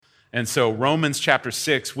And so Romans chapter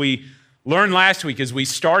 6, we learned last week as we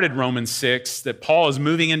started Romans 6 that Paul is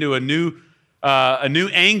moving into a new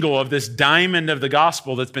angle of this diamond of the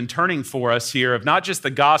gospel that's been turning for us here, of not just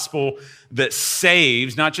the gospel that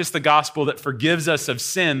saves, not just the gospel that forgives us of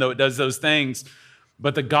sin, though it does those things,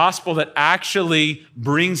 but the gospel that actually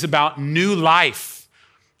brings about new life,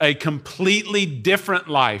 a completely different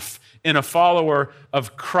life in a follower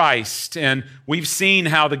of Christ. And we've seen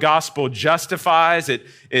how the gospel justifies,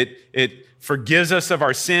 it forgives us of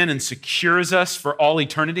our sin and secures us for all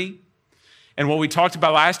eternity. And what we talked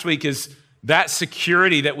about last week is that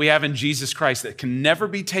security that we have in Jesus Christ that can never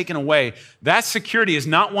be taken away. That security is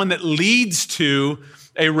not one that leads to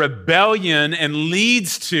a rebellion and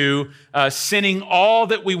leads to sinning all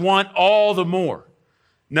that we want all the more.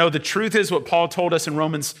 No, the truth is what Paul told us in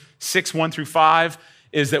Romans 6, 1-5,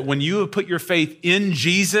 is that when you have put your faith in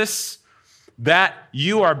Jesus, that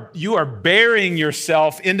you are burying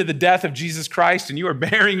yourself into the death of Jesus Christ, and you are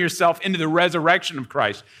burying yourself into the resurrection of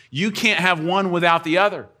Christ. You can't have one without the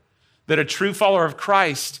other. That a true follower of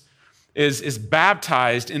Christ is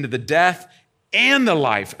baptized into the death and the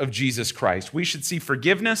life of Jesus Christ. We should see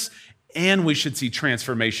forgiveness and we should see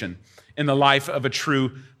transformation in the life of a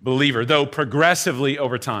true believer, though progressively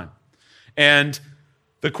over time. And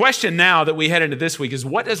the question now that we head into this week is,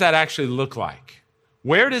 what does that actually look like?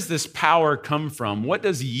 Where does this power come from? What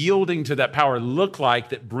does yielding to that power look like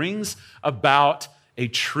that brings about a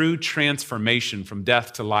true transformation from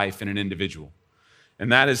death to life in an individual?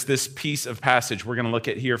 And that is this piece of passage we're going to look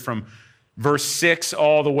at here from verse 6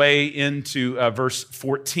 all the way into verse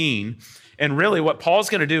 14. And really what Paul's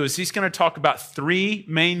going to do is he's going to talk about three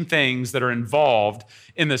main things that are involved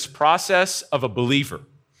in this process of a believer.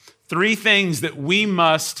 Three things that we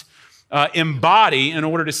must embody in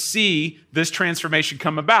order to see this transformation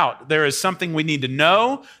come about. There is something we need to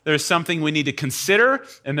know, there is something we need to consider,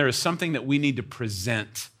 and there is something that we need to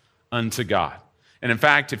present unto God. And in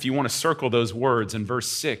fact, if you want to circle those words in verse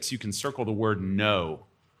 6, you can circle the word know.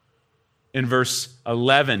 In verse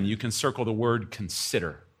 11, you can circle the word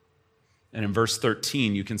consider. And in verse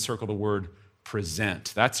 13, you can circle the word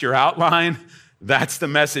present. That's your outline. That's the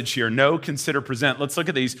message here. Know, consider, present. Let's look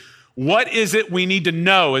at these. What is it we need to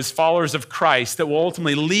know as followers of Christ that will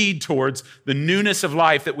ultimately lead towards the newness of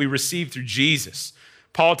life that we receive through Jesus?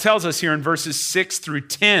 Paul tells us here in verses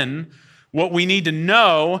 6-10, what we need to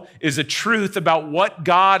know is a truth about what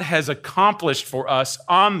God has accomplished for us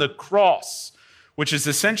on the cross, which is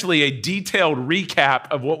essentially a detailed recap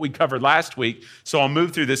of what we covered last week. So I'll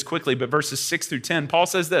move through this quickly, but verses 6-10, Paul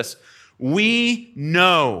says this: we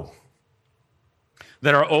know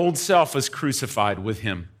that our old self was crucified with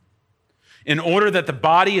him in order that the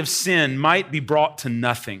body of sin might be brought to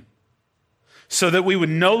nothing, so that we would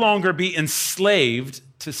no longer be enslaved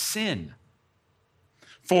to sin.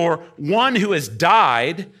 For one who has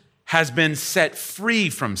died has been set free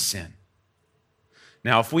from sin.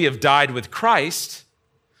 Now, if we have died with Christ,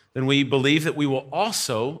 then we believe that we will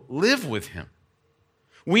also live with him.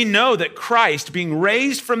 We know that Christ, being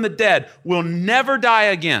raised from the dead, will never die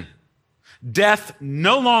again. Death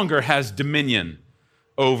no longer has dominion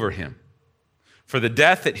over him. For the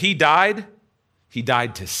death that he died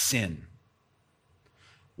to sin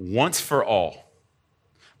once for all.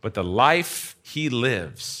 But the life he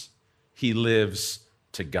lives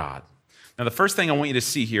to God. Now, the first thing I want you to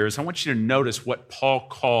see here is I want you to notice what Paul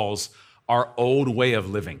calls our old way of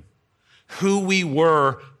living, who we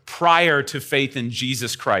were prior to faith in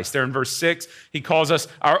Jesus Christ. There in verse 6, he calls us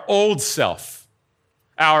our old self,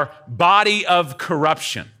 our body of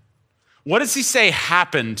corruption. What does he say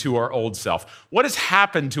happened to our old self? What has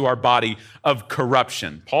happened to our body of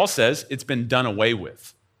corruption? Paul says it's been done away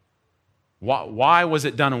with. Why was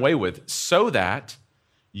it done away with? So that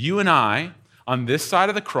you and I, on this side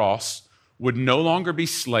of the cross, would no longer be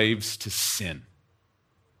slaves to sin.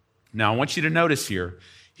 Now, I want you to notice here,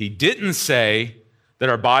 he didn't say that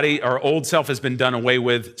our old self has been done away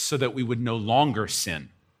with so that we would no longer sin.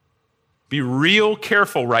 Be real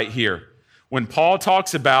careful right here. When Paul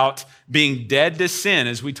talks about being dead to sin,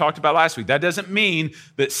 as we talked about last week, that doesn't mean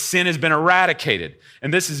that sin has been eradicated.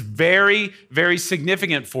 And this is very, very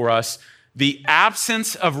significant for us. The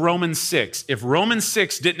absence of Romans 6. If Romans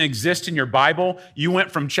 6 didn't exist in your Bible, you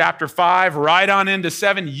went from chapter 5 right on into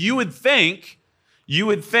 7, you would think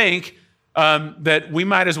that we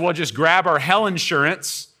might as well just grab our hell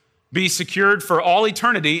insurance, be secured for all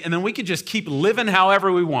eternity, and then we could just keep living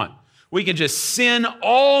however we want. We can just sin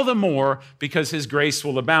all the more because his grace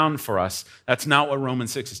will abound for us. That's not what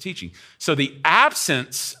Romans 6 is teaching. So the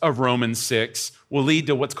absence of Romans 6 will lead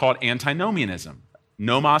to what's called antinomianism.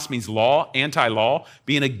 Nomos means law, anti-law,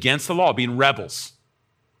 being against the law, being rebels.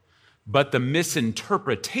 But the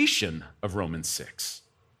misinterpretation of Romans 6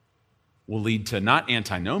 will lead to not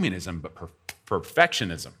antinomianism, but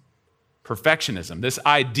perfectionism. Perfectionism, this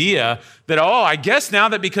idea that, I guess now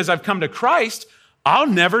that because I've come to Christ, I'll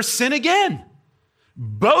never sin again.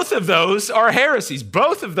 Both of those are heresies.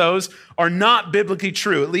 Both of those are not biblically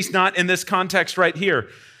true, at least not in this context right here.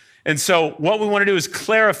 And so what we want to do is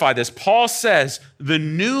clarify this. Paul says the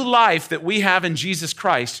new life that we have in Jesus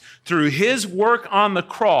Christ through his work on the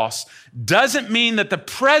cross doesn't mean that the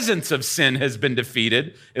presence of sin has been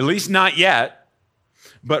defeated, at least not yet,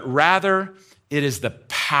 but rather it is the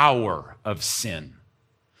power of sin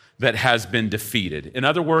that has been defeated. In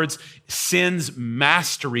other words, sin's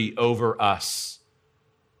mastery over us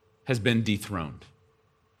has been dethroned.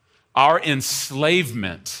 Our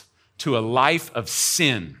enslavement to a life of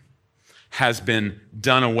sin has been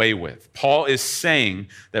done away with. Paul is saying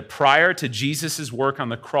that prior to Jesus' work on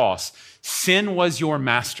the cross, sin was your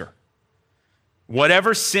master.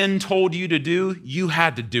 Whatever sin told you to do, you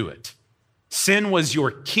had to do it. Sin was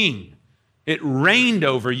your king. It reigned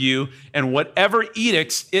over you, and whatever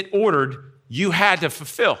edicts it ordered, you had to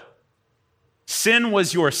fulfill. Sin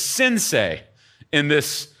was your sensei in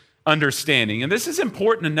this understanding. And this is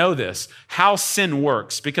important to know this, how sin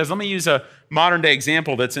works, because let me use a modern day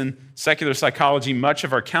example that's in secular psychology, much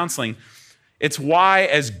of our counseling. It's why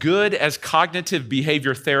as good as cognitive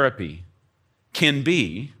behavior therapy can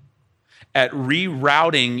be at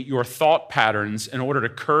rerouting your thought patterns in order to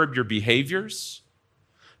curb your behaviors,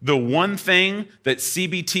 the one thing that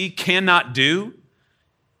CBT cannot do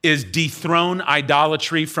is dethrone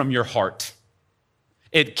idolatry from your heart.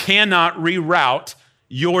 It cannot reroute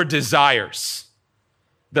your desires.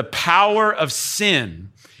 The power of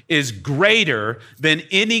sin is greater than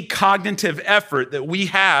any cognitive effort that we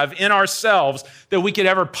have in ourselves that we could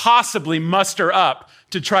ever possibly muster up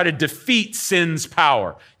to try to defeat sin's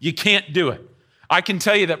power. You can't do it. I can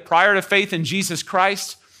tell you that prior to faith in Jesus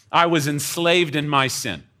Christ, I was enslaved in my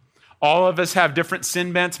sin. All of us have different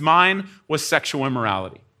sin bents. Mine was sexual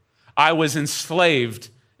immorality. I was enslaved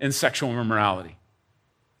in sexual immorality.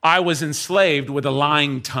 I was enslaved with a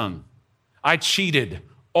lying tongue. I cheated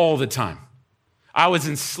all the time. I was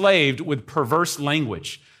enslaved with perverse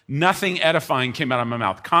language. Nothing edifying came out of my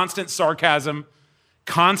mouth. Constant sarcasm,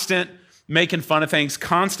 constant making fun of things,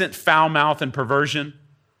 constant foul mouth and perversion.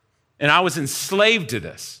 And I was enslaved to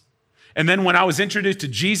this. And then when I was introduced to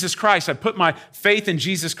Jesus Christ, I put my faith in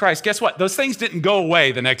Jesus Christ. Guess what? Those things didn't go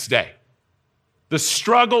away the next day. The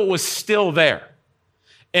struggle was still there.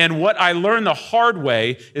 And what I learned the hard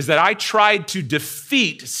way is that I tried to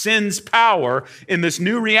defeat sin's power in this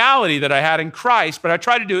new reality that I had in Christ, but I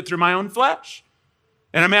tried to do it through my own flesh.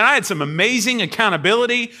 And I had some amazing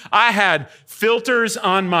accountability. I had filters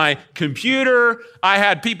on my computer. I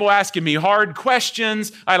had people asking me hard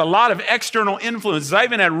questions. I had a lot of external influences. I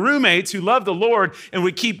even had roommates who loved the Lord and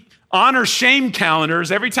would keep honor shame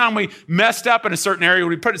calendars. Every time we messed up in a certain area,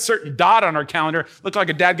 we put a certain dot on our calendar, looked like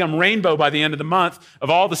a dadgum rainbow by the end of the month of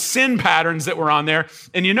all the sin patterns that were on there.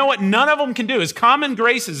 And you know what none of them can do? As common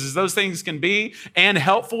graces as those things can be and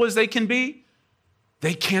helpful as they can be,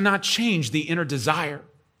 they cannot change the inner desire.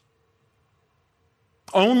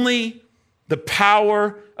 Only the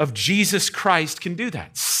power of Jesus Christ can do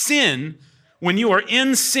that. Sin, when you are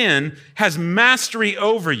in sin, has mastery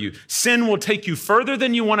over you. Sin will take you further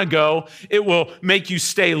than you want to go. It will make you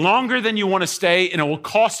stay longer than you want to stay, and it will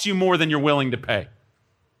cost you more than you're willing to pay.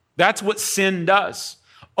 That's what sin does.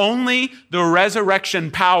 Only the resurrection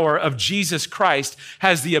power of Jesus Christ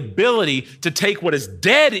has the ability to take what is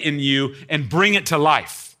dead in you and bring it to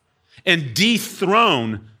life and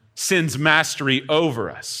dethrone sin's mastery over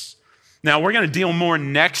us. Now, we're going to deal more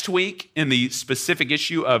next week in the specific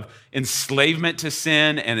issue of enslavement to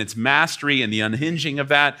sin and its mastery and the unhinging of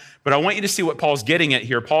that. But I want you to see what Paul's getting at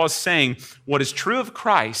here. Paul is saying what is true of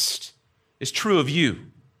Christ is true of you.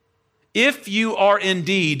 If you are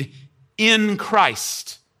indeed in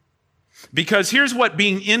Christ. Because here's what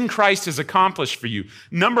being in Christ has accomplished for you.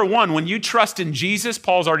 Number one, when you trust in Jesus,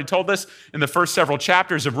 Paul's already told us in the first several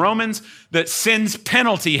chapters of Romans, that sin's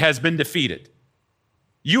penalty has been defeated.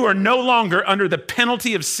 You are no longer under the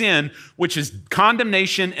penalty of sin, which is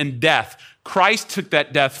condemnation and death. Christ took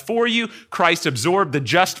that death for you. Christ absorbed the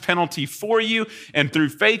just penalty for you. And through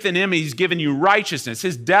faith in him, he's given you righteousness.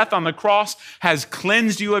 His death on the cross has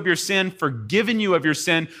cleansed you of your sin, forgiven you of your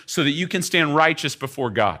sin, so that you can stand righteous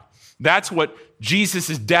before God. That's what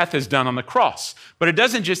Jesus' death has done on the cross. But it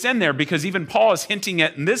doesn't just end there, because even Paul is hinting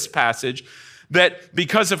at in this passage that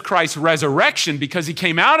because of Christ's resurrection, because he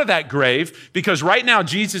came out of that grave, because right now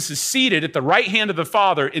Jesus is seated at the right hand of the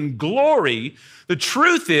Father in glory, the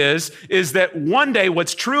truth is that one day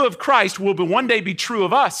what's true of Christ will one day be true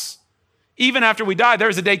of us. Even after we die,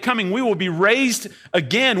 there's a day coming, we will be raised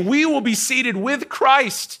again. We will be seated with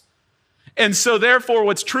Christ. And so therefore,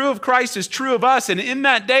 what's true of Christ is true of us. And in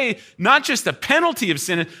that day, not just the penalty of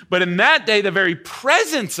sin, but in that day, the very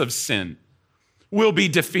presence of sin will be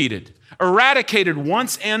defeated, eradicated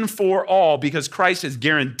once and for all, because Christ has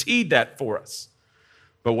guaranteed that for us.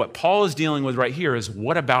 But what Paul is dealing with right here is,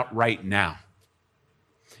 what about right now?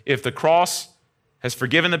 If the cross has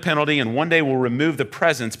forgiven the penalty and one day will remove the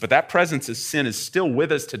presence, but that presence of sin is still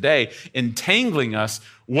with us today, entangling us,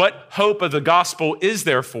 what hope of the gospel is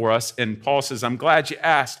there for us? And Paul says, I'm glad you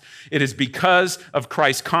asked. It is because of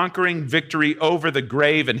Christ's conquering victory over the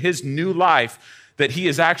grave and his new life that he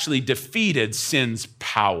has actually defeated sin's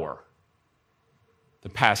power. The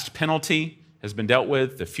past penalty has been dealt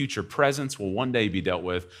with. The future presence will one day be dealt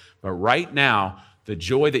with. But right now, the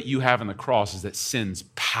joy that you have in the cross is that sin's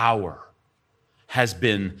power has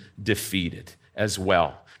been defeated as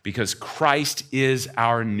well, because Christ is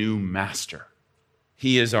our new master.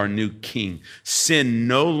 He is our new king. Sin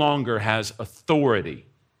no longer has authority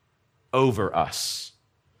over us.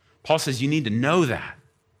 Paul says you need to know that.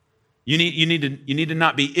 You need to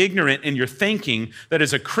not be ignorant in your thinking that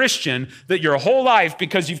as a Christian, that your whole life,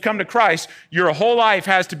 because you've come to Christ, your whole life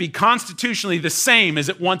has to be constitutionally the same as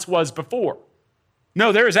it once was before.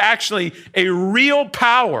 No, there is actually a real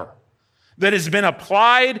power that has been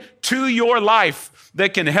applied to your life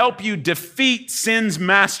that can help you defeat sin's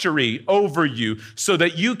mastery over you so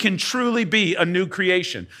that you can truly be a new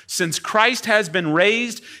creation. Since Christ has been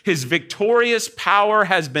raised, his victorious power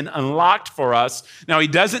has been unlocked for us. Now, he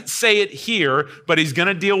doesn't say it here, but he's going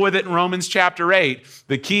to deal with it in Romans chapter 8.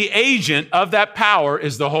 The key agent of that power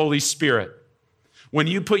is the Holy Spirit. When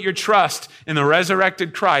you put your trust in the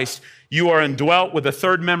resurrected Christ, you are indwelt with the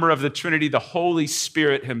third member of the Trinity, the Holy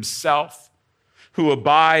Spirit himself, who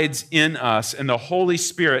abides in us. And the Holy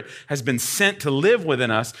Spirit has been sent to live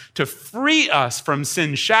within us to free us from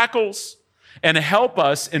sin's shackles and help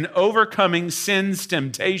us in overcoming sin's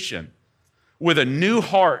temptation with a new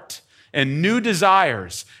heart and new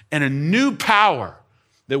desires and a new power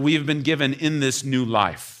that we have been given in this new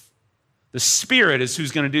life. The Spirit is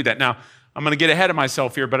who's going to do that. Now, I'm going to get ahead of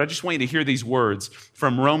myself here, but I just want you to hear these words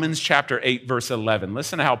from Romans chapter 8, verse 11.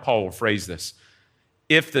 Listen to how Paul will phrase this.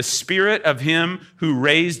 If the Spirit of him who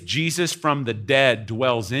raised Jesus from the dead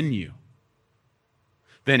dwells in you,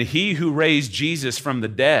 then he who raised Jesus from the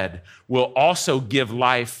dead will also give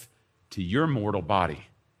life to your mortal body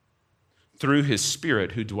through his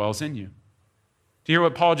Spirit who dwells in you. Do you hear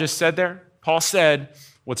what Paul just said there? Paul said,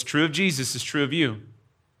 what's true of Jesus is true of you.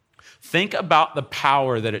 Think about the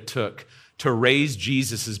power that it took to raise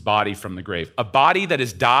Jesus' body from the grave. A body that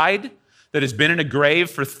has died, that has been in a grave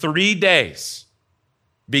for 3 days,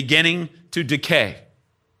 beginning to decay.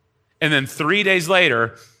 And then 3 days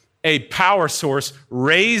later, a power source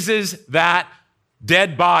raises that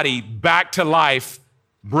dead body back to life,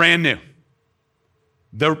 brand new.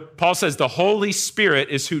 Paul says the Holy Spirit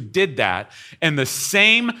is who did that. And the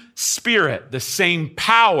same Spirit, the same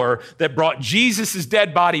power that brought Jesus'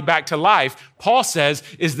 dead body back to life, Paul says,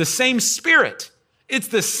 is the same Spirit. It's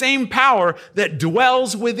the same power that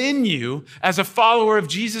dwells within you as a follower of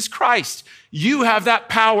Jesus Christ. You have that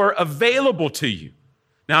power available to you.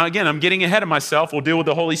 Now, again, I'm getting ahead of myself. We'll deal with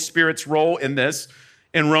the Holy Spirit's role in this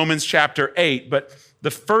in Romans chapter 8. But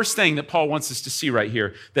the first thing that Paul wants us to see right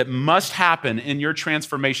here that must happen in your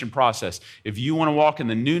transformation process, if you want to walk in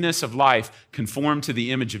the newness of life, conform to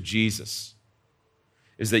the image of Jesus,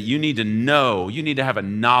 is that you need to know, you need to have a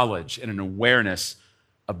knowledge and an awareness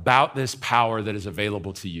about this power that is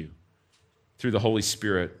available to you through the Holy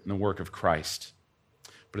Spirit and the work of Christ.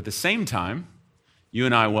 But at the same time, you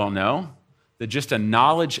and I well know that just a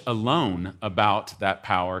knowledge alone about that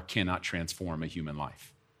power cannot transform a human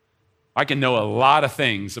life. I can know a lot of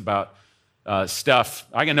things about stuff.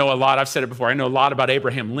 I can know a lot, I've said it before, I know a lot about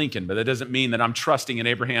Abraham Lincoln, but that doesn't mean that I'm trusting in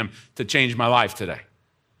Abraham to change my life today.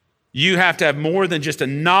 You have to have more than just a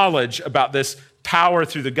knowledge about this power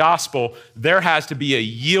through the gospel. There has to be a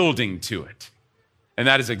yielding to it. And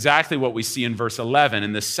that is exactly what we see in verse 11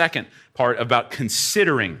 in the second part about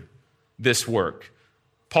considering this work.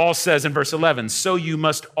 Paul says in verse 11, so you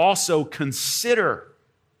must also consider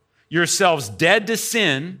yourselves dead to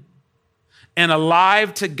sin and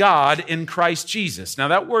alive to God in Christ Jesus. Now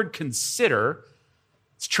that word consider,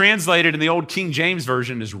 it's translated in the old King James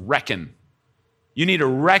Version as reckon. You need to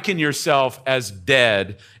reckon yourself as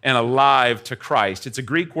dead and alive to Christ. It's a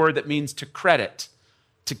Greek word that means to credit,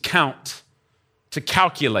 to count, to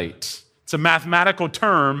calculate. It's a mathematical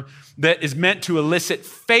term that is meant to elicit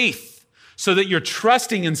faith so that you're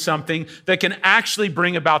trusting in something that can actually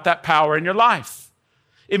bring about that power in your life.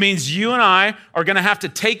 It means you and I are going to have to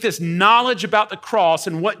take this knowledge about the cross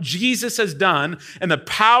and what Jesus has done and the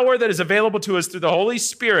power that is available to us through the Holy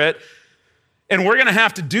Spirit, and we're going to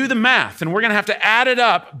have to do the math, and we're going to have to add it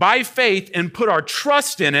up by faith and put our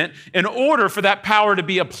trust in it in order for that power to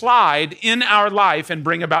be applied in our life and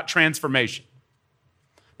bring about transformation.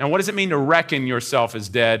 Now, what does it mean to reckon yourself as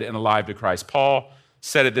dead and alive to Christ? Paul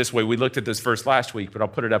said it this way. We looked at this verse last week, but I'll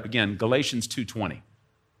put it up again. Galatians 2:20.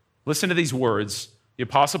 Listen to these words. The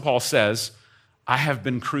Apostle Paul says, I have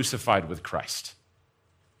been crucified with Christ.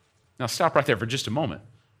 Now, stop right there for just a moment.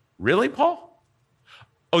 Really, Paul?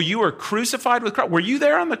 Oh, you were crucified with Christ? Were you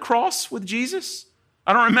there on the cross with Jesus?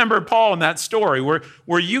 I don't remember Paul in that story.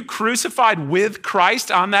 Were you crucified with Christ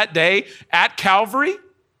on that day at Calvary?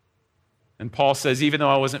 And Paul says, even though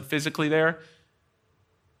I wasn't physically there,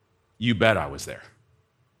 you bet I was there.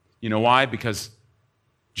 You know why? Because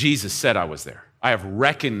Jesus said I was there. I have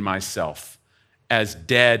reckoned myself as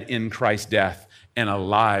dead in Christ's death and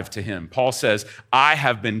alive to him. Paul says, I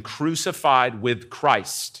have been crucified with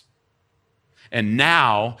Christ. And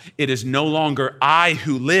now it is no longer I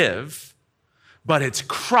who live, but it's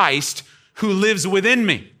Christ who lives within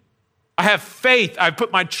me. I have faith. I've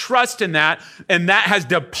put my trust in that, and that has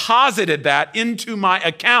deposited that into my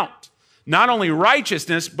account. Not only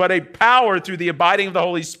righteousness, but a power through the abiding of the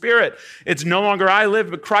Holy Spirit. It's no longer I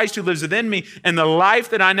live, but Christ who lives within me. And the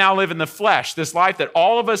life that I now live in the flesh, this life that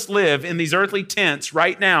all of us live in these earthly tents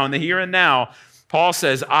right now, in the here and now, Paul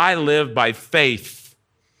says, I live by faith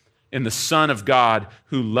in the Son of God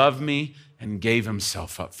who loved me and gave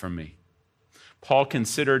himself up for me. Paul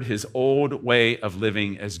considered his old way of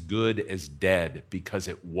living as good as dead because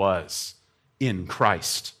it was in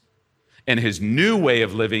Christ. And his new way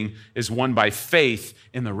of living is one by faith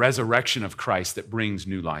in the resurrection of Christ that brings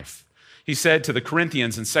new life. He said to the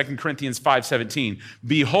Corinthians in 2 Corinthians 5:17,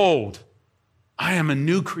 behold, I am a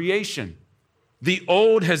new creation. The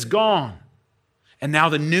old has gone, and now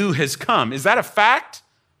the new has come. Is that a fact?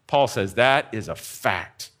 Paul says that is a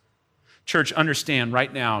fact. Church, understand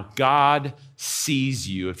right now, God sees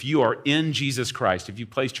you. If you are in Jesus Christ, if you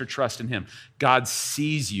placed your trust in him, God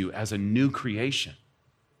sees you as a new creation.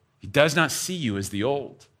 He does not see you as the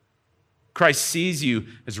old. Christ sees you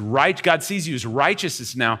as right. God sees you as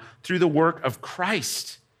righteousness now through the work of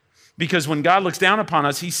Christ. Because when God looks down upon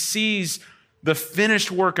us, he sees the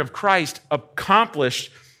finished work of Christ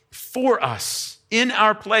accomplished for us in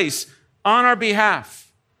our place, on our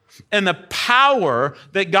behalf. And the power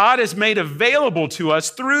that God has made available to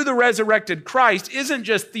us through the resurrected Christ isn't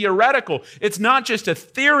just theoretical. It's not just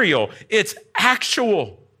ethereal. It's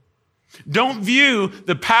actual. Don't view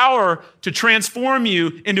the power to transform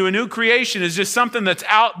you into a new creation as just something that's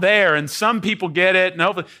out there and some people get it.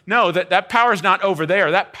 No, that power is not over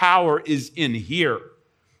there. That power is in here,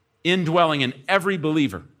 indwelling in every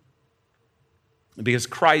believer because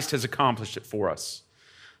Christ has accomplished it for us.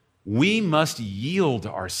 We must yield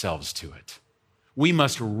ourselves to it. We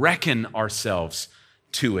must reckon ourselves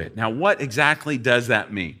to it. Now, what exactly does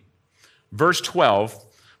that mean? Verse 12,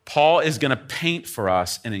 Paul is going to paint for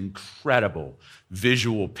us an incredible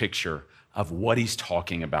visual picture of what he's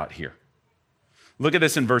talking about here. Look at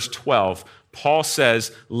this in verse 12. Paul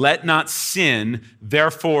says, let not sin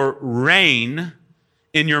therefore reign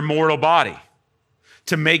in your mortal body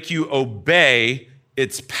to make you obey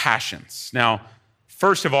its passions. Now,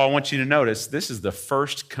 first of all, I want you to notice this is the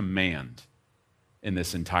first command in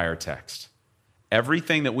this entire text.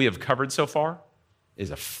 Everything that we have covered so far is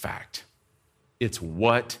a fact. It's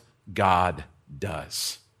what God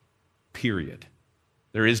does, period.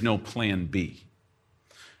 There is no plan B.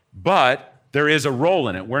 But there is a role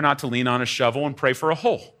in it. We're not to lean on a shovel and pray for a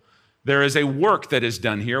hole. There is a work that is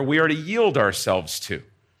done here we are to yield ourselves to.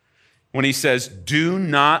 When he says, do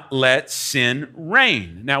not let sin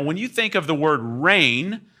reign. Now, when you think of the word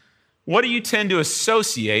reign, what do you tend to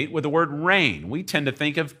associate with the word reign? We tend to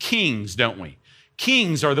think of kings, don't we?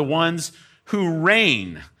 Kings are the ones who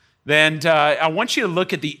reign. And I want you to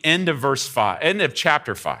look at the end of verse 5, end of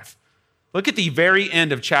chapter 5. Look at the very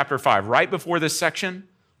end of chapter 5, right before this section.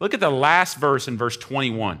 Look at the last verse in verse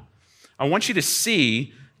 21. I want you to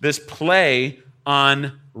see this play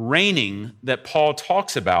on reigning that Paul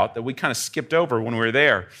talks about that we kind of skipped over when we were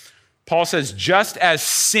there. Paul says, just as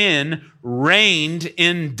sin reigned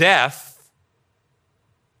in death,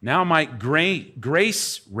 now might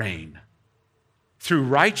grace reign through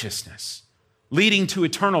righteousness leading to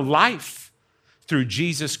eternal life through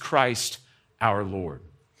Jesus Christ our Lord.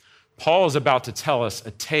 Paul is about to tell us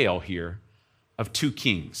a tale here of two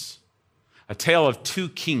kings, a tale of two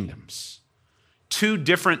kingdoms, two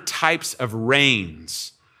different types of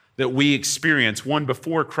reigns that we experience, one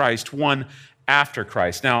before Christ, one after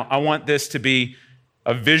Christ. Now, I want this to be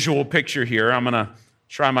a visual picture here. I'm going to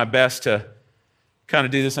try my best to kind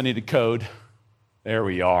of do this. I need a code. There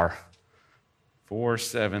we are.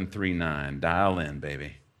 4739. Dial in,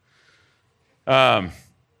 baby. I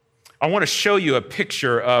want to show you a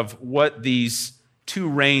picture of what these two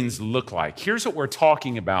reigns look like. Here's what we're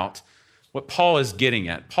talking about, what Paul is getting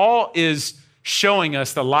at. Paul is showing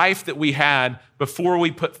us the life that we had before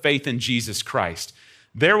we put faith in Jesus Christ.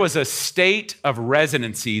 There was a state of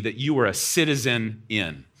residency that you were a citizen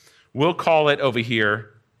in. We'll call it over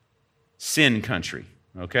here sin country,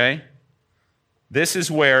 okay? This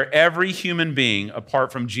is where every human being,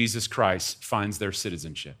 apart from Jesus Christ, finds their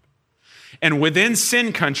citizenship. And within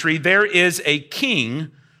sin country, there is a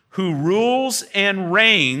king who rules and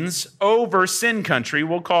reigns over sin country.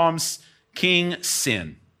 We'll call him King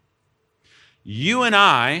Sin. You and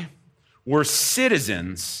I were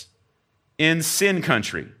citizens in sin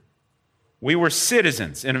country. We were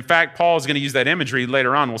citizens. And in fact, Paul is going to use that imagery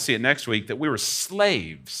later on. We'll see it next week, that we were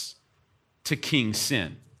slaves to King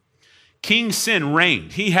Sin. King Sin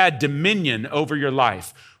reigned. He had dominion over your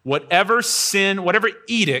life. Whatever sin, whatever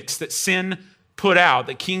edicts that sin put out,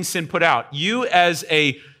 that King Sin put out, you as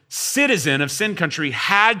a citizen of sin country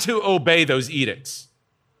had to obey those edicts.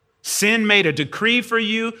 Sin made a decree for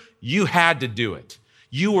you, you had to do it.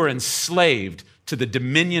 You were enslaved to the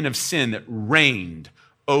dominion of sin that reigned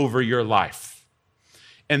over your life.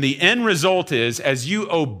 And the end result is, as you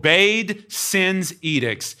obeyed sin's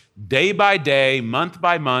edicts day by day, month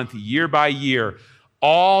by month, year by year,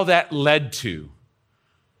 all that led to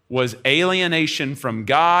was alienation from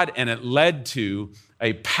God, and it led to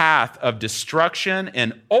a path of destruction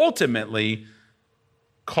and ultimately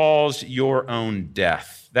caused your own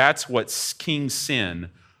death. That's what King Sin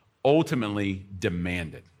ultimately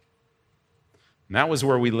demanded. And that was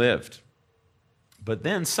where we lived. But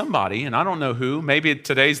then somebody, and I don't know who, maybe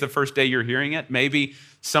today's the first day you're hearing it, maybe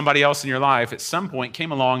somebody else in your life at some point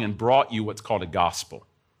came along and brought you what's called a gospel,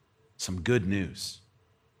 some good news.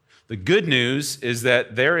 The good news is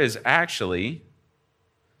that there is actually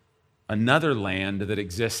another land that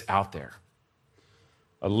exists out there,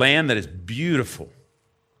 a land that is beautiful.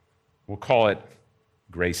 We'll call it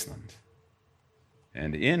Graceland.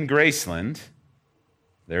 And in Graceland,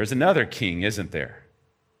 there's another king, isn't there?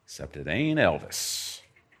 Except it ain't Elvis.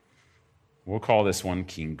 We'll call this one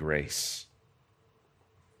King Grace.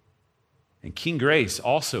 And King Grace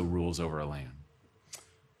also rules over a land,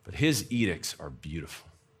 but his edicts are beautiful.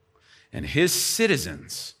 And his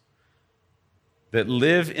citizens that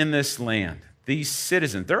live in this land, these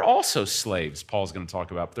citizens, they're also slaves, Paul's going to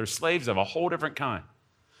talk about, but they're slaves of a whole different kind.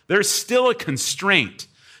 There's still a constraint.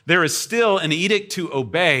 There is still an edict to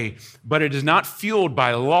obey, but it is not fueled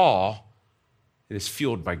by law. It is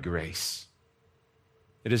fueled by grace.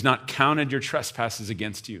 It has not counted your trespasses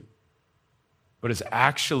against you, but has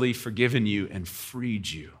actually forgiven you and freed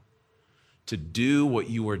you to do what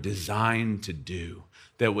you were designed to do,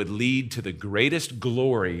 that would lead to the greatest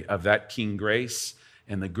glory of that King Grace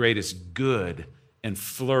and the greatest good and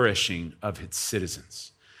flourishing of its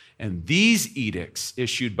citizens. And these edicts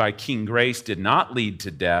issued by King Grace did not lead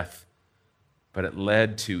to death, but it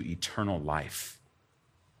led to eternal life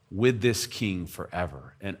with this king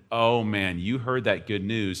forever. And oh man, you heard that good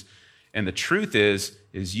news. And the truth is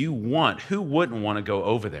who wouldn't want to go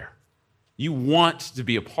over there? You want to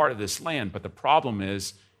be a part of this land, but the problem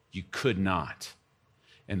is you could not.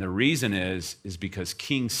 And the reason is because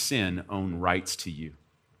King Sin owned rights to you.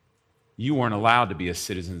 You weren't allowed to be a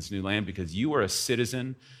citizen in this new land because you were a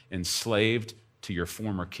citizen enslaved to your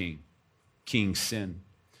former king, King Sin.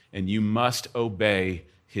 And you must obey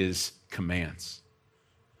his commands.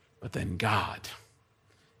 But then God,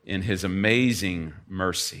 in his amazing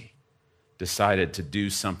mercy, decided to do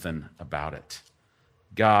something about it.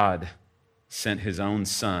 God sent his own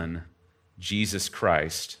son, Jesus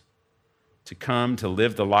Christ, to come to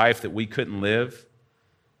live the life that we couldn't live,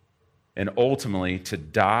 and ultimately to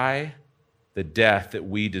die the death that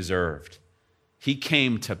we deserved. He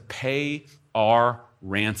came to pay our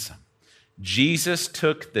ransom. Jesus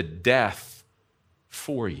took the death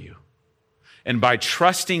for you. And by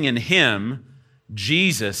trusting in him,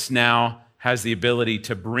 Jesus now has the ability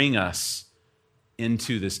to bring us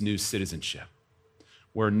into this new citizenship,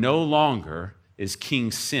 where no longer is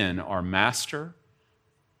King Sin our master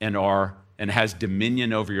and has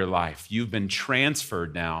dominion over your life. You've been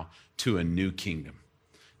transferred now to a new kingdom,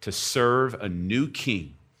 to serve a new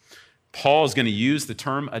king. Paul is going to use the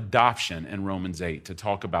term adoption in Romans 8 to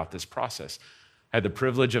talk about this process. I had the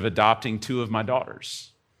privilege of adopting 2 of my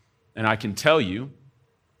daughters. And I can tell you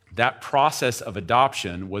that process of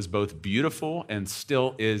adoption was both beautiful and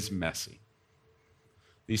still is messy.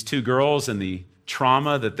 These 2 girls and the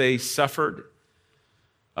trauma that they suffered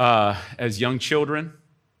as young children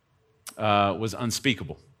was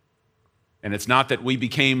unspeakable. And it's not that we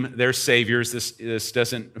became their saviors. This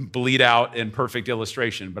doesn't bleed out in perfect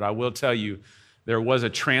illustration, but I will tell you, there was a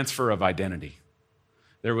transfer of identity.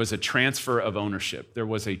 There was a transfer of ownership. There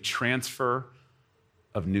was a transfer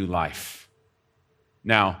of new life.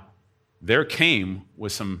 Now, there came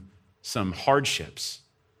with some hardships.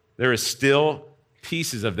 There is still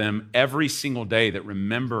pieces of them every single day that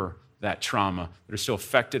remember that trauma, that are still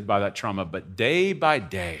affected by that trauma, but day by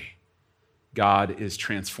day, God is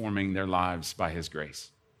transforming their lives by his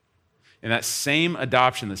grace. And that same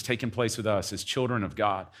adoption that's taken place with us as children of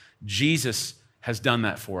God, Jesus has done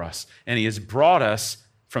that for us. And he has brought us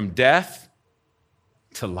from death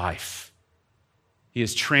to life. He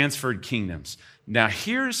has transferred kingdoms. Now,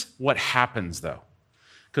 here's what happens, though.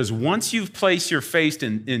 Because once you've placed your faith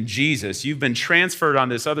in Jesus, you've been transferred on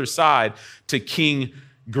this other side to King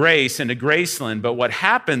Grace and to Graceland. But what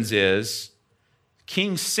happens is,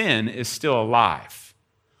 King Sin is still alive.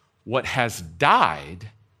 What has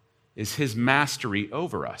died is his mastery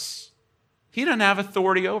over us. He doesn't have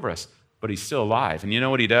authority over us, but he's still alive. And you know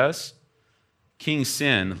what he does? King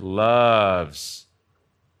Sin loves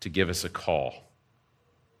to give us a call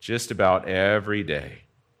just about every day.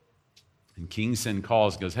 And King Sin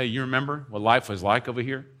calls and goes, hey, you remember what life was like over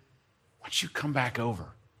here? Why don't you come back over?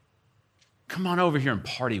 Come on over here and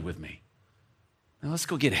party with me. Now let's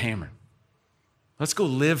go get hammered. Let's go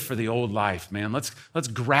live for the old life, man. Let's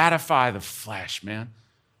gratify the flesh, man.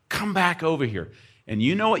 Come back over here. And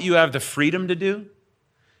you know what you have the freedom to do?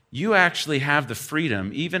 You actually have the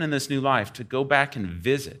freedom, even in this new life, to go back and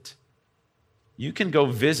visit. You can go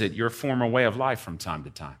visit your former way of life from time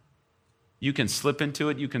to time. You can slip into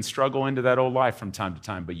it. You can struggle into that old life from time to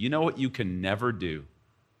time. But you know what you can never do?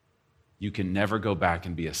 You can never go back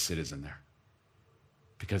and be a citizen there,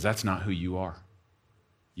 because that's not who you are.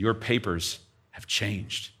 Your papers have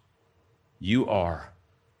changed. You are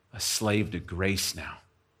a slave to grace now,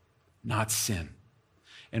 not sin.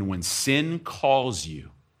 And when sin calls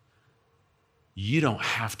you, you don't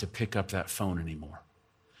have to pick up that phone anymore.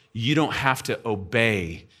 You don't have to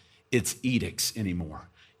obey its edicts anymore.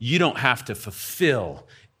 You don't have to fulfill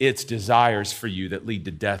its desires for you that lead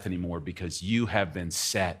to death anymore, because you have been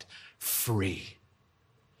set free.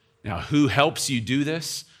 Now, who helps you do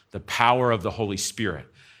this? The power of the Holy Spirit.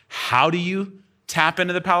 How do you tap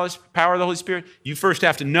into the power of the Holy Spirit? You first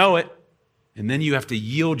have to know it, and then you have to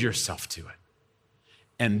yield yourself to it.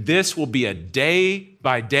 And this will be a day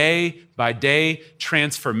by day by day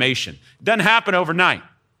transformation. It doesn't happen overnight.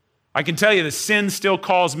 I can tell you the sin still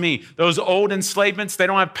calls me. Those old enslavements, they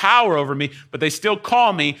don't have power over me, but they still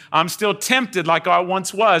call me. I'm still tempted like I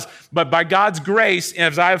once was. But by God's grace,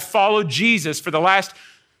 as I have followed Jesus for the last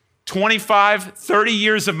 25, 30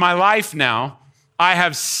 years of my life now, I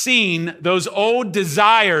have seen those old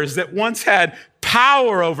desires that once had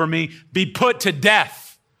power over me be put to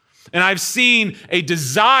death. And I've seen a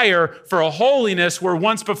desire for a holiness where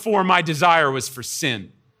once before my desire was for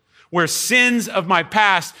sin, where sins of my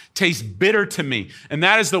past taste bitter to me. And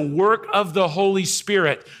that is the work of the Holy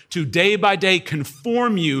Spirit to day by day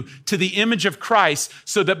conform you to the image of Christ,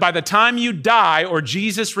 so that by the time you die or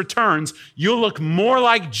Jesus returns, you'll look more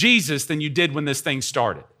like Jesus than you did when this thing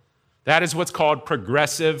started. That is what's called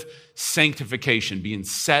progressive sanctification, being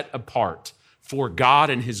set apart for God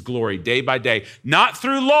and his glory day by day, not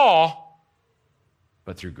through law,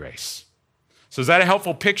 but through grace. So is that a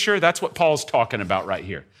helpful picture? That's what Paul's talking about right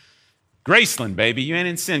here. Graceland, baby, you ain't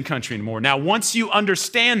in sin country anymore. Now, once you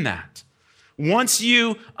understand that, once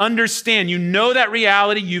you understand, you know that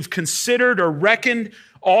reality, you've considered or reckoned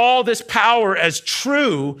all this power as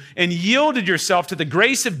true and yielded yourself to the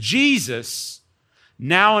grace of Jesus,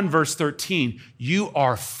 now in verse 13, you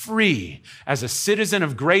are free as a citizen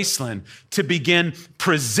of Graceland to begin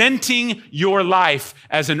presenting your life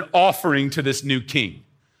as an offering to this new king.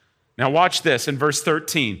 Now watch this in verse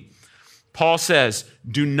 13. Paul says,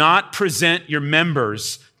 do not present your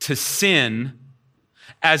members to sin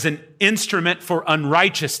as an instrument for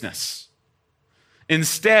unrighteousness.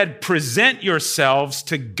 Instead, present yourselves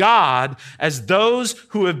to God as those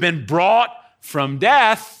who have been brought from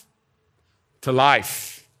death to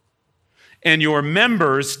life, and your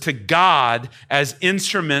members to God as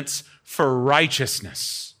instruments for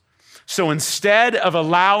righteousness. So instead of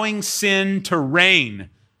allowing sin to reign,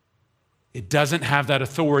 it doesn't have that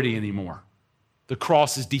authority anymore. The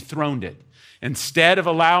cross has dethroned it. Instead of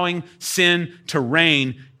allowing sin to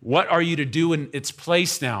reign, what are you to do in its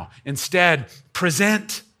place now? Instead,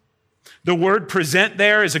 present. The word present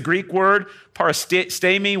there is a Greek word,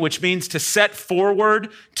 parastemi, which means to set forward,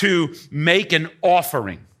 to make an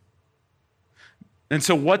offering. And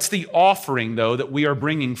so what's the offering, though, that we are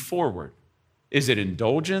bringing forward? Is it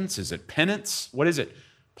indulgence? Is it penance? What is it?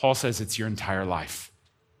 Paul says it's your entire life.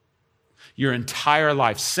 Your entire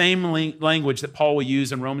life. Same language that Paul will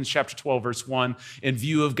use in Romans chapter 12, verse 1. In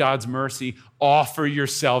view of God's mercy, offer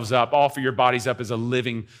yourselves up, offer your bodies up as a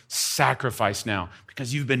living sacrifice now,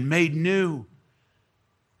 because you've been made new.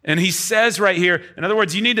 And he says right here, in other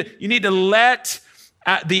words, you need to let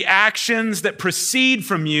the actions that proceed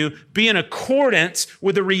from you be in accordance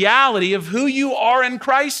with the reality of who you are in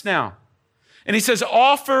Christ now. And he says,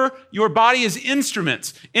 offer your body as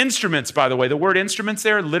instruments. Instruments, by the way, the word instruments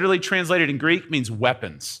there, literally translated in Greek, means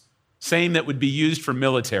weapons. Same that would be used for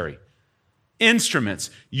military.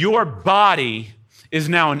 Instruments. Your body is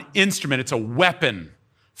now an instrument. It's a weapon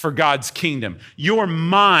for God's kingdom. Your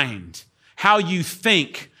mind, how you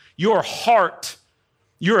think, your heart,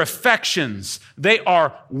 your affections, they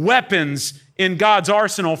are weapons in God's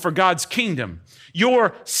arsenal for God's kingdom.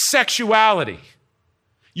 Your sexuality,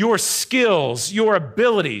 your skills, your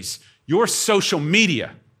abilities, your social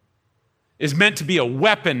media is meant to be a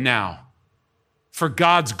weapon now for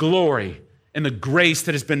God's glory and the grace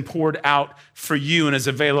that has been poured out for you and is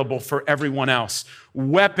available for everyone else.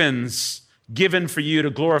 Weapons given for you to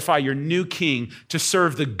glorify your new king, to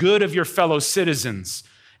serve the good of your fellow citizens,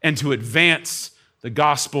 and to advance the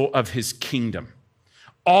gospel of his kingdom.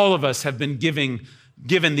 All of us have been given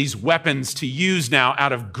these weapons to use now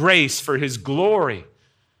out of grace for his glory.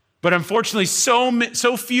 But unfortunately,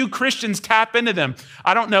 so few Christians tap into them.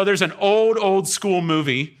 I don't know, there's an old school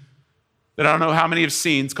movie that I don't know how many have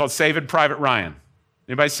seen. It's called Saving Private Ryan.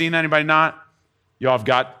 Anybody seen that? Anybody not? You're not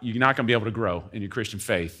going to be able to grow in your Christian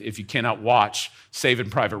faith if you cannot watch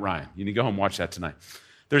Saving Private Ryan. You need to go home and watch that tonight.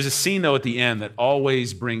 There's a scene, though, at the end that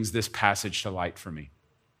always brings this passage to light for me.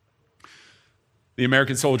 The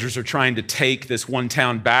American soldiers are trying to take this one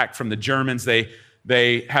town back from the Germans.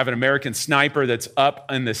 They have an American sniper that's up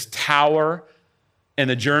in this tower, and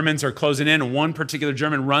the Germans are closing in, and one particular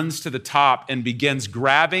German runs to the top and begins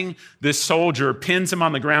grabbing this soldier, pins him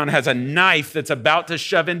on the ground, has a knife that's about to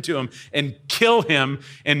shove into him and kill him.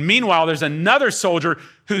 And meanwhile, there's another soldier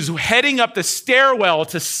who's heading up the stairwell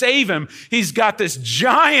to save him. He's got this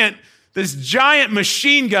giant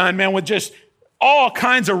machine gun, man, with just all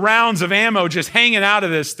kinds of rounds of ammo just hanging out of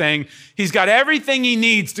this thing. He's got everything he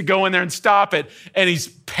needs to go in there and stop it, and he's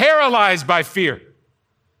paralyzed by fear.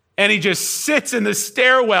 And he just sits in the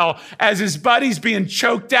stairwell as his buddy's being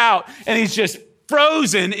choked out, and he's just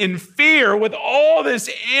frozen in fear with all this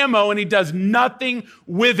ammo, and he does nothing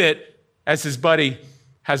with it as his buddy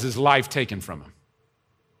has his life taken from him.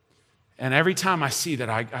 And every time I see that,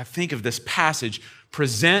 I think of this passage,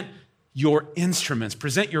 present your instruments,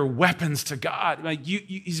 present your weapons to God. Like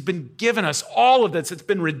he's been given us all of this. It's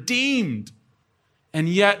been redeemed. And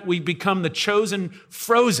yet we become the chosen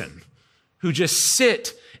frozen who just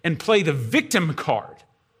sit and play the victim card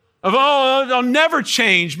of, I'll never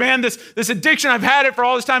change, man. This addiction, I've had it for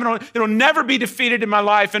all this time, and it'll never be defeated in my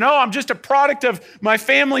life. And I'm just a product of my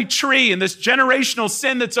family tree and this generational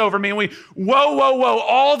sin that's over me. And we, whoa,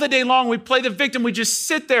 all the day long, we play the victim. We just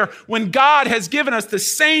sit there when God has given us the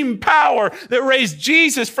same power that raised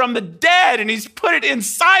Jesus from the dead, and he's put it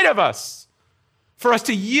inside of us for us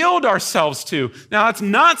to yield ourselves to. Now, that's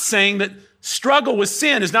not saying that struggle with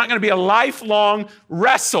sin is not going to be a lifelong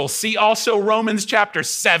wrestle. See also Romans chapter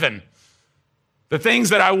 7. The things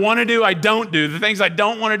that I want to do, I don't do. The things I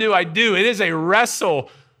don't want to do, I do. It is a wrestle.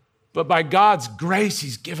 But by God's grace,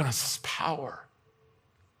 he's given us this power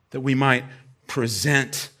that we might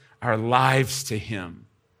present our lives to him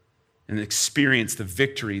and experience the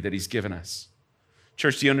victory that he's given us.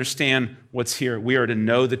 Church, do you understand what's here? We are to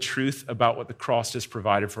know the truth about what the cross has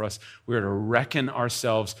provided for us. We are to reckon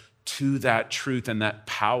ourselves to that truth and that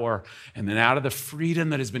power. And then out of the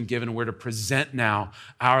freedom that has been given, we're to present now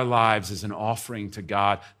our lives as an offering to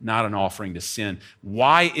God, not an offering to sin.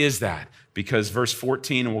 Why is that? Because verse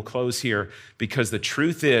 14, and we'll close here, because the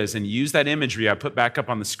truth is, and use that imagery I put back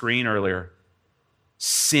up on the screen earlier,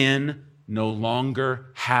 sin no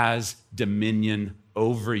longer has dominion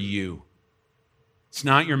over you. It's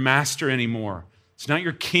not your master anymore. It's not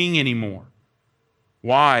your king anymore.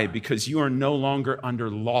 Why? Because you are no longer under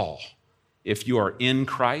law. If you are in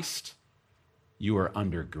Christ, you are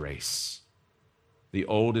under grace. The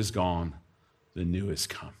old is gone, the new has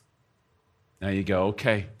come. Now you go,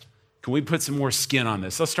 okay, can we put some more skin on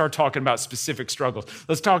this? Let's start talking about specific struggles.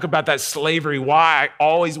 Let's talk about that slavery, why I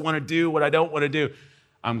always want to do what I don't want to do.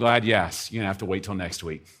 I'm glad you asked. You're going to have to wait till next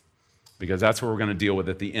week because that's what we're going to deal with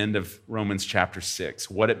at the end of Romans chapter 6,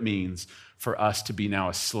 what it means for us to be now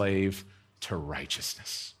a slave to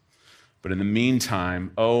righteousness. But in the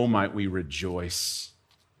meantime, oh, might we rejoice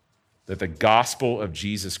that the gospel of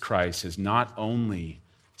Jesus Christ has not only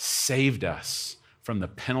saved us from the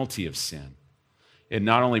penalty of sin, it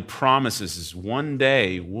not only promises us one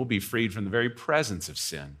day we'll be freed from the very presence of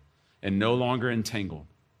sin and no longer entangled,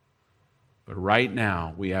 but right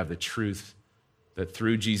now we have the truth that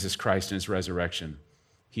through Jesus Christ and his resurrection,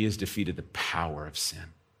 he has defeated the power of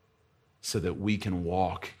sin so that we can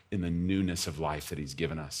walk in the newness of life that he's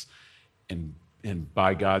given us. And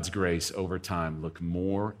by God's grace, over time, look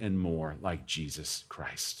more and more like Jesus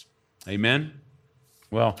Christ. Amen?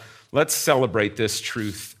 Well, let's celebrate this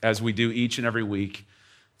truth as we do each and every week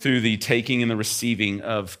through the taking and the receiving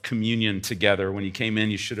of communion together. When you came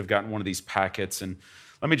in, you should have gotten one of these packets. And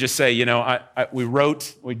let me just say,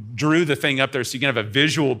 we drew the thing up there so you can have a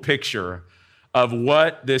visual picture of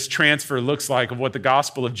what this transfer looks like, of what the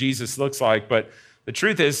gospel of Jesus looks like. But the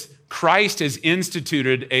truth is, Christ has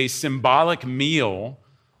instituted a symbolic meal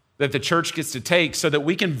that the church gets to take so that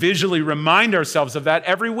we can visually remind ourselves of that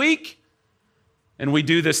every week. And we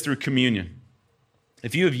do this through communion.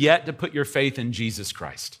 If you have yet to put your faith in Jesus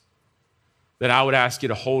Christ, then I would ask you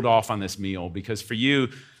to hold off on this meal because for you,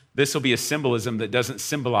 this will be a symbolism that doesn't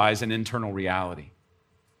symbolize an internal reality.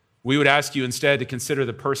 We would ask you instead to consider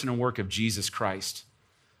the person and work of Jesus Christ,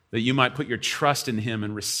 that you might put your trust in him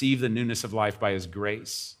and receive the newness of life by his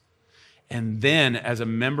grace. And then, as a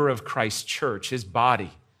member of Christ's church, his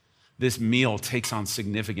body, this meal takes on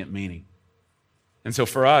significant meaning. And so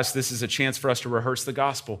for us, this is a chance for us to rehearse the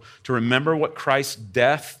gospel, to remember what Christ's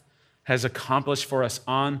death has accomplished for us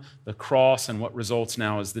on the cross and what results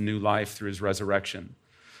now as the new life through his resurrection.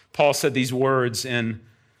 Paul said these words in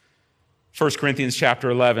 1 Corinthians chapter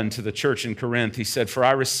 11 to the church in Corinth. He said, "For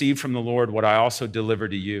I received from the Lord what I also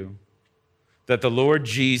delivered to you, that the Lord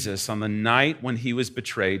Jesus, on the night when he was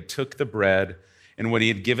betrayed, took the bread, and when he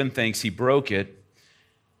had given thanks, he broke it,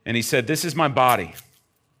 and he said, 'This is my body,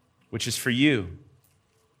 which is for you.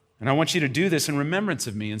 And I want you to do this in remembrance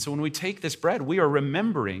of me.' And so when we take this bread, we are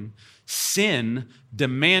remembering sin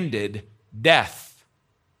demanded death.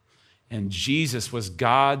 And Jesus was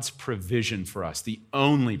God's provision for us, the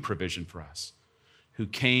only provision for us, who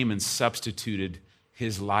came and substituted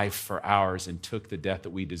his life for ours and took the death that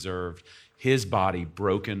we deserved, his body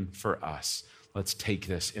broken for us. Let's take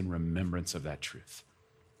this in remembrance of that truth."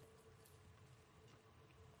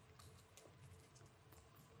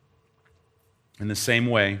 In the same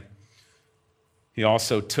way, he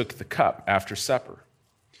also took the cup after supper.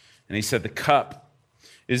 And he said, "The cup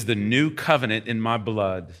is the new covenant in my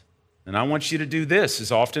blood. And I want you to do this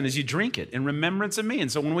as often as you drink it in remembrance of me."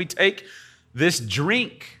 And so when we take this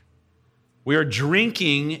drink, we are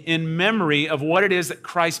drinking in memory of what it is that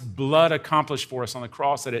Christ's blood accomplished for us on the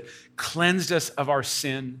cross, that it cleansed us of our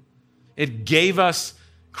sin. It gave us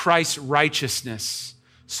Christ's righteousness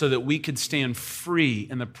so that we could stand free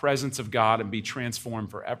in the presence of God and be transformed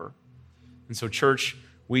forever. And so, church,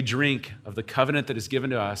 we drink of the covenant that is given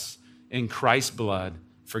to us in Christ's blood,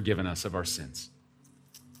 forgiven us of our sins.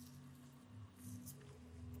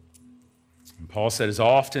 And Paul said, as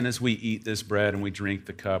often as we eat this bread and we drink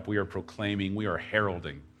the cup, we are proclaiming, we are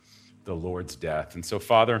heralding the Lord's death. And so,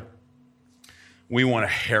 Father, we want to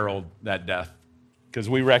herald that death because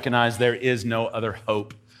we recognize there is no other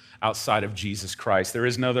hope outside of Jesus Christ. There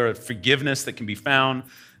is no other forgiveness that can be found,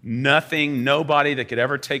 nothing, nobody that could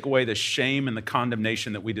ever take away the shame and the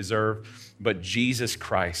condemnation that we deserve, but Jesus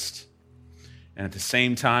Christ. And at the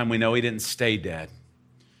same time, we know he didn't stay dead.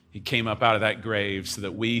 He came up out of that grave so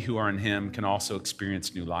that we who are in him can also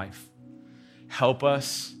experience new life. Help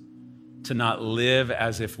us to not live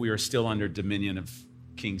as if we are still under dominion of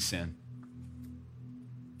King Sin.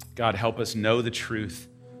 God, help us know the truth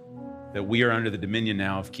that we are under the dominion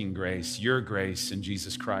now of King Grace, your grace in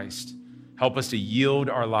Jesus Christ. Help us to yield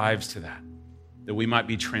our lives to that we might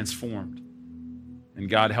be transformed. And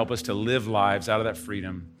God, help us to live lives out of that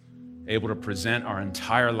freedom, able to present our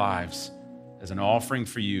entire lives as an offering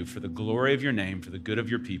for you, for the glory of your name, for the good of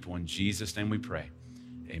your people. In Jesus' name we pray.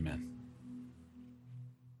 Amen.